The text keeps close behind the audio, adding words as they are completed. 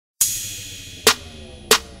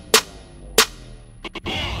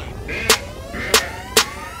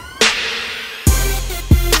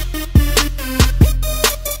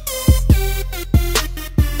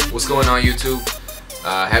going on, YouTube?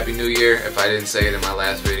 Happy New Year, if I didn't say it in my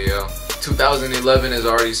last video. 2011 is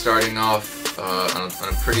already starting off on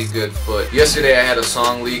a pretty good foot. Yesterday I had a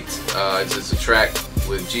song leaked. It's a track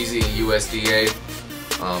with Jeezy and USDA.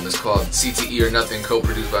 It's called CTE or Nothing,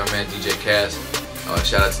 co-produced by my man DJ Cass.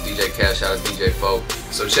 Shout out to DJ Cass, shout out to DJ Fo.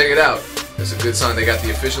 So check it out. It's a good song. They got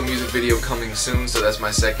the official music video coming soon, so that's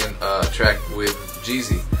my second track with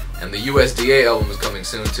Jeezy. And the USDA album is coming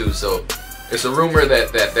soon too, so it's a rumor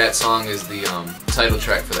that song is the title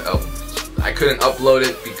track for the album. I couldn't upload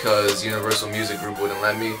it because Universal Music Group wouldn't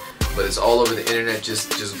let me, but it's all over the internet.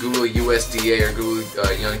 Just Google USDA or Google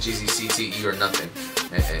Young Jeezy CTE or Nothing,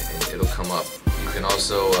 and it'll come up. You can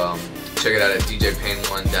also check it out at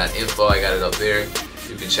djpain1.info. I got it up there.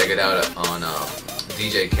 You can check it out on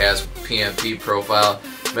DJ Cass PMP profile.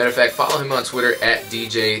 Matter of fact, follow him on Twitter at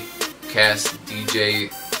DJ Cass, DJAYCAS.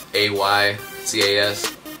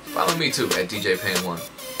 Follow me too at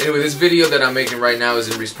djpain1. Anyway, this video that I'm making right now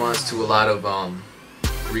is in response to a lot of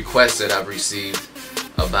requests that I've received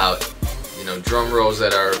about, drum rolls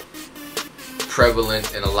that are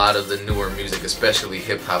prevalent in a lot of the newer music, especially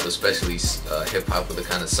hip-hop, hip-hop with a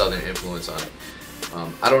kind of southern influence on it.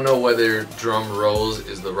 I don't know whether drum rolls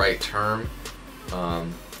is the right term.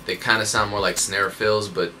 They kind of sound more like snare fills,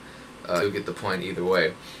 but you'll get the point either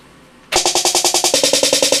way.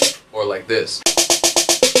 Or like this.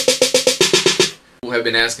 People have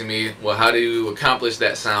been asking me, well, how do you accomplish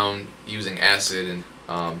that sound using ACID? And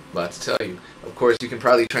I'm about to tell you. Of course, you can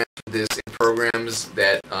probably transfer this in programs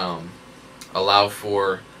that allow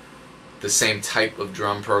for the same type of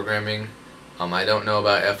drum programming. I don't know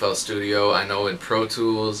about FL Studio. I know in Pro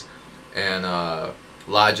Tools and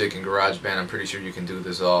Logic and GarageBand, I'm pretty sure you can do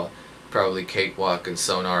this all. Probably Cakewalk and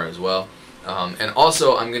Sonar as well. And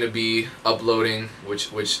also, I'm going to be uploading, which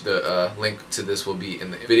the link to this will be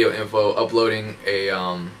in the video info, uploading a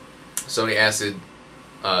Sony ACID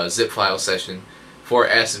zip file session for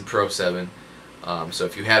ACID Pro 7. So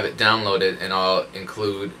if you have it downloaded, and I'll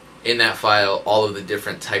include in that file all of the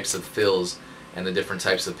different types of fills and the different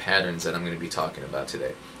types of patterns that I'm going to be talking about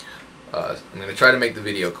today. I'm going to try to make the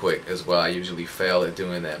video quick as well. I usually fail at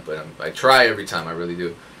doing that, but I try every time, I really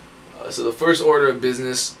do. So the first order of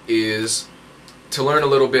business is to learn a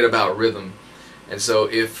little bit about rhythm. And so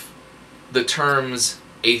if the terms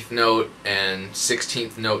 8th note and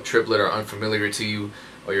 16th note triplet are unfamiliar to you,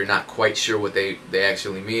 or you're not quite sure what they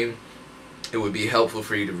actually mean, it would be helpful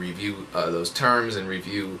for you to review those terms and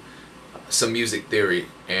review some music theory.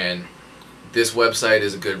 And this website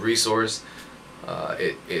is a good resource.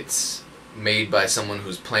 It's made by someone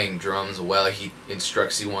who's playing drums while he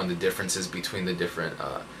instructs you on the differences between the different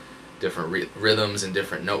rhythms and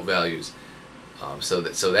different note values. So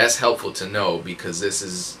that's helpful to know, because this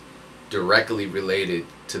is directly related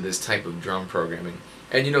to this type of drum programming.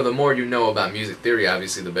 And the more you know about music theory,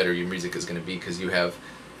 obviously the better your music is going to be, because you have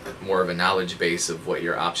more of a knowledge base of what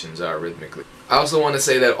your options are rhythmically. I also want to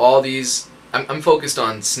say that all these, I'm focused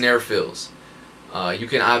on snare fills. You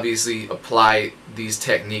can obviously apply these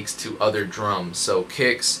techniques to other drums, so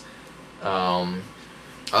kicks,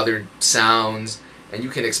 other sounds, and you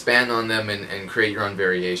can expand on them and create your own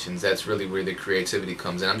variations. That's really where the creativity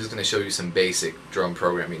comes in. I'm just going to show you some basic drum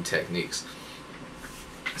programming techniques.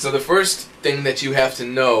 So the first thing that you have to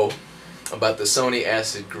know about the Sony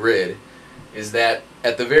ACID grid is that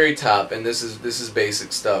at the very top, and this is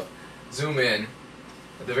basic stuff, zoom in,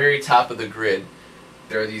 at the very top of the grid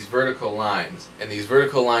there are these vertical lines, and these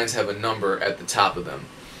vertical lines have a number at the top of them.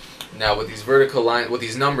 Now what these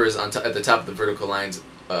numbers at the top of the vertical lines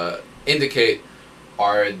indicate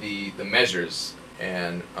are the measures.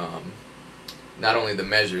 And not only the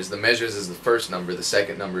measures is the first number, the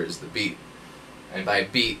second number is the beat. And by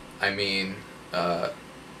beat I mean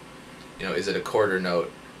is it a quarter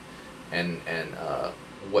note, and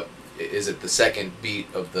what is it, the second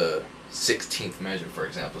beat of the 16th measure, for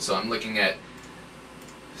example. So I'm looking at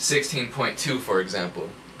 16.2, for example.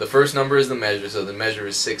 The first number is the measure, so the measure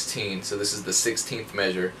is 16, so this is the 16th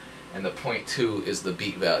measure, and the 0.2 is the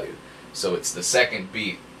beat value. So it's the second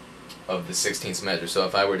beat of the 16th measure. So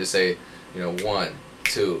if I were to say, 1,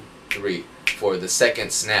 2, 3, 4, the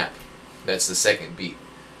second snap, that's the second beat,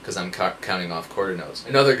 because I'm counting off quarter notes.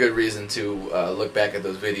 Another good reason to look back at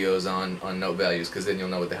those videos on note values, because then you'll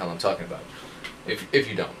know what the hell I'm talking about, if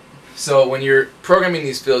you don't. So when you're programming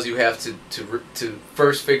these fills, you have to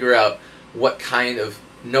first figure out what kind of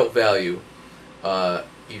note value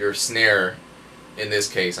your snare, in this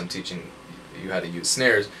case I'm teaching you how to use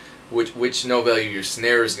snares, which note value your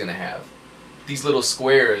snare is going to have. These little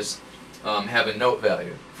squares have a note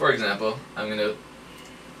value. For example, I'm going to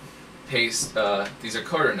paste, these are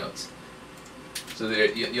quarter notes. So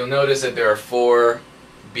you'll notice that there are 4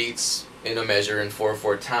 beats in a measure in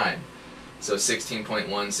 4/4 time. So 16.1,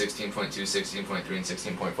 16.2, 16.3, and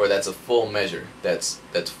 16.4. That's a full measure. That's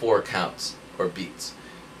 4 counts or beats.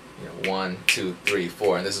 1, 2, 3,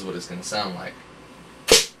 4, and this is what it's going to sound like.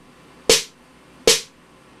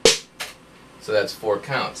 So that's 4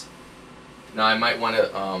 counts. Now I might want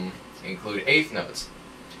to include eighth notes.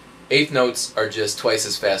 Eighth notes are just twice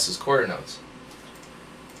as fast as quarter notes.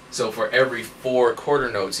 So for every 4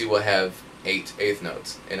 quarter notes, you will have 8 eighth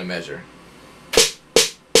notes in a measure.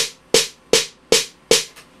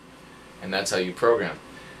 And that's how you program.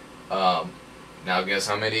 Now guess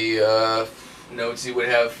how many notes you would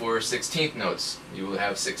have for 16th notes. You will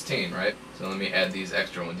have 16, right? So let me add these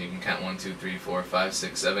extra ones. You can count 1, 2, 3, 4, 5,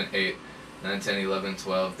 6, 7, 8, 9, 10, 11,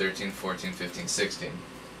 12, 13, 14, 15, 16.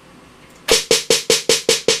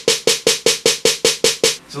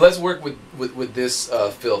 So let's work with this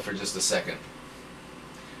fill for just a second.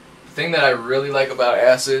 The thing that I really like about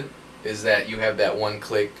ACID is that you have that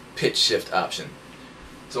one-click pitch shift option.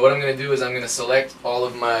 So what I'm going to do is I'm going to select all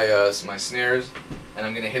of my my snares, and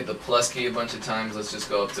I'm going to hit the plus key a bunch of times. Let's just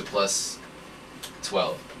go up to plus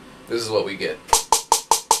 12. This is what we get.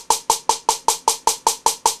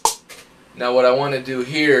 Now what I want to do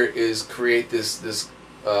here is create this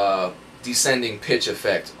descending pitch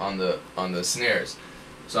effect on the snares.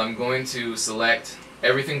 So I'm going to select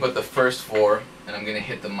everything but the first 4, and I'm going to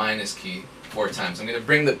hit the minus key 4 times. I'm going to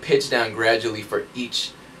bring the pitch down gradually for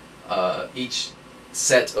each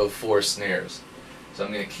set of 4 snares. So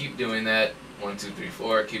I'm going to keep doing that, 1, 2, 3,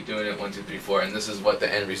 4, keep doing it, 1, 2, 3, 4, and this is what the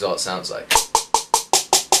end result sounds like.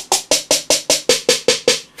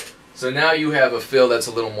 So now you have a fill that's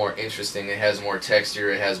a little more interesting. It has more texture,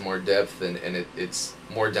 it has more depth, and it's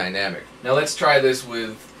more dynamic. Now let's try this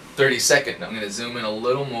with 32nd. I'm going to zoom in a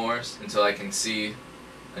little more until I can see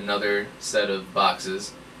another set of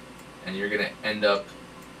boxes, and you're going to end up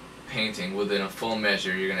painting within a full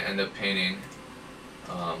measure. You're going to end up painting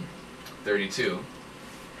 32,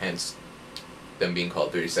 hence them being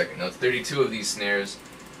called 32nd notes. 32 of these snares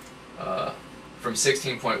from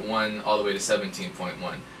 16.1 all the way to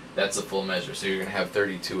 17.1. That's a full measure, so you're going to have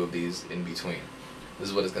 32 of these in between. This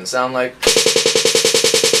is what it's going to sound like.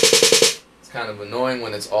 It's kind of annoying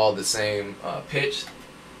when it's all the same pitch.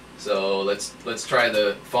 So let's try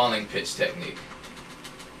the falling pitch technique.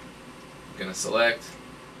 I'm going to select,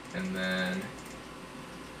 and then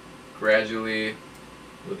gradually,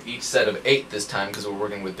 with each set of 8 this time, because we're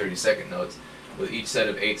working with 32nd notes, with each set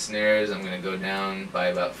of 8 snares, I'm going to go down by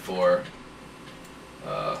about 4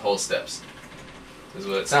 whole steps. This is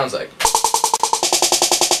what it sounds like.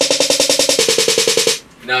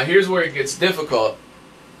 Now here's where it gets difficult,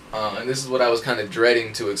 and this is what I was kind of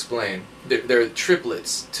dreading to explain. There are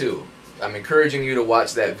triplets too. I'm encouraging you to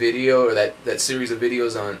watch that video, or that series of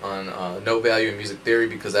videos on note value and music theory,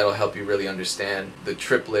 because that'll help you really understand the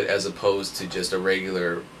triplet as opposed to just a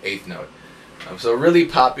regular eighth note. So a really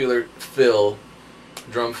popular fill,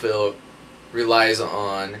 drum fill, relies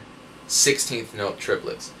on 16th note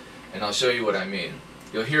triplets, and I'll show you what I mean.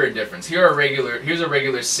 You'll hear a difference. Here's a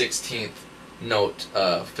regular 16th note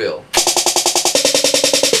fill.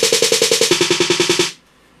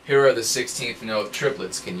 Here are the 16th note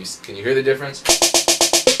triplets. Can you hear the difference?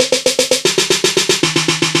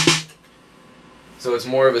 So it's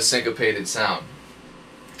more of a syncopated sound.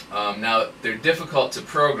 Now they're difficult to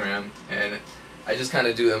program, and I just kind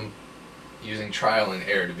of do them using trial and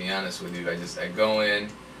error, to be honest with you. I go in,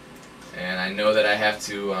 and I know that I have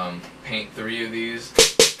to paint 3 of these.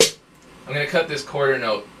 I'm going to cut this quarter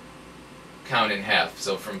note count in half.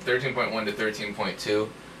 So from 13.1 to 13.2,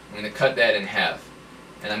 I'm going to cut that in half.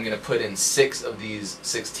 And I'm going to put in 6 of these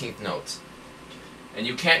 16th notes. And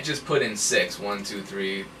you can't just put in 6, 1, 2,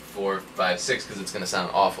 3, 4, 5, 6, because it's going to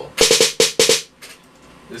sound awful.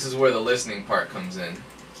 This is where the listening part comes in.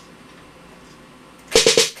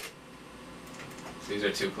 These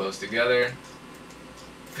are too close together.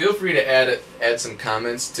 Feel free to add some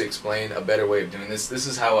comments to explain a better way of doing this. This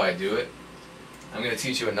is how I do it. I'm going to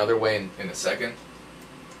teach you another way in a second.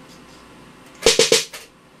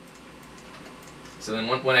 So then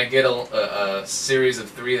when I get a series of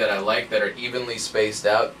 3 that I like that are evenly spaced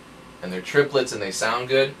out, and they're triplets and they sound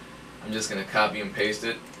good, I'm just going to copy and paste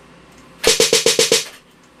it.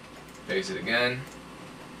 Paste it again.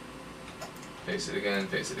 Paste it again.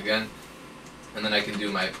 Paste it again. And then I can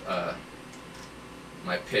do my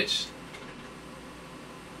my pitch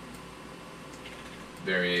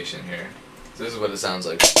variation here. So this is what it sounds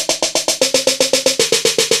like.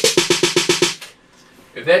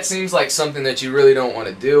 If that seems like something that you really don't want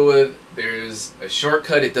to deal with, there's a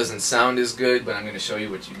shortcut. It doesn't sound as good, but I'm going to show you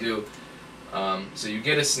what you do. So you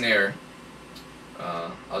get a snare.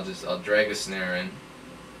 I'll drag a snare in.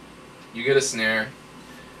 You get a snare,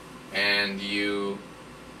 and you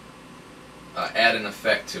add an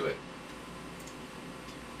effect to it.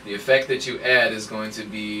 The effect that you add is going to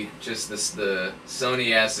be just the Sony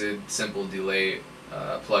ACID simple delay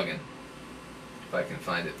plugin. If I can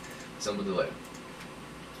find it, simple delay.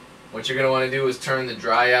 What you're going to want to do is turn the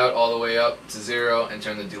dry out all the way up to 0 and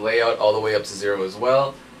turn the delay out all the way up to 0 as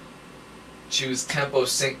well. Choose tempo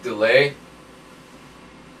sync delay,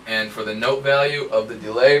 and for the note value of the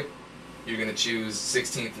delay, you're going to choose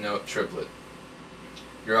 16th note triplet.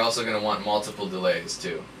 You're also going to want multiple delays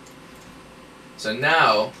too. So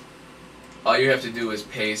now, all you have to do is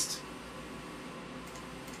paste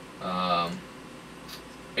 8th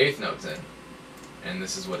notes in, and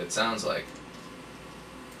this is what it sounds like.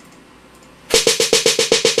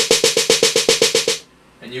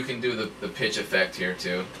 And you can do the pitch effect here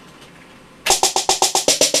too.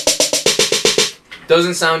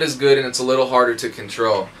 Doesn't sound as good, and it's a little harder to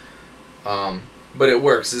control, but it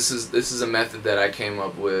works. This is a method that I came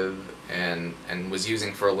up with and was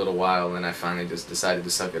using for a little while, and I finally just decided to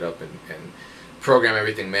suck it up and program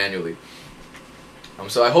everything manually.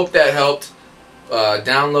 So I hope that helped.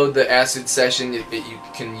 Download the ACID session. You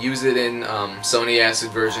can use it in Sony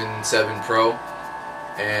ACID version 7 Pro,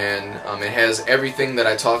 and it has everything that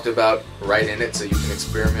I talked about right in it, so you can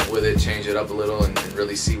experiment with it, change it up a little, and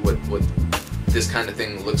really see what this kind of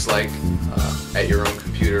thing looks like at your own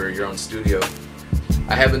computer or your own studio.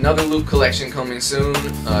 I have another loop collection coming soon.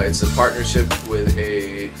 It's a partnership with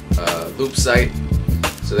a loop site,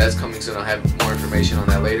 so that's coming soon. I'll have more information on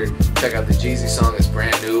that later. Check out the Jeezy song. It's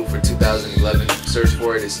brand new for 2011. Search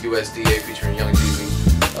for it. It's USDA featuring Young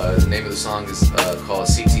Jeezy. The name of the song is called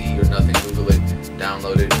CTE or Nothing. Google it,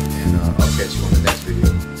 download it, and I'll catch you on the next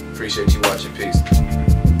video. Appreciate you watching. Peace.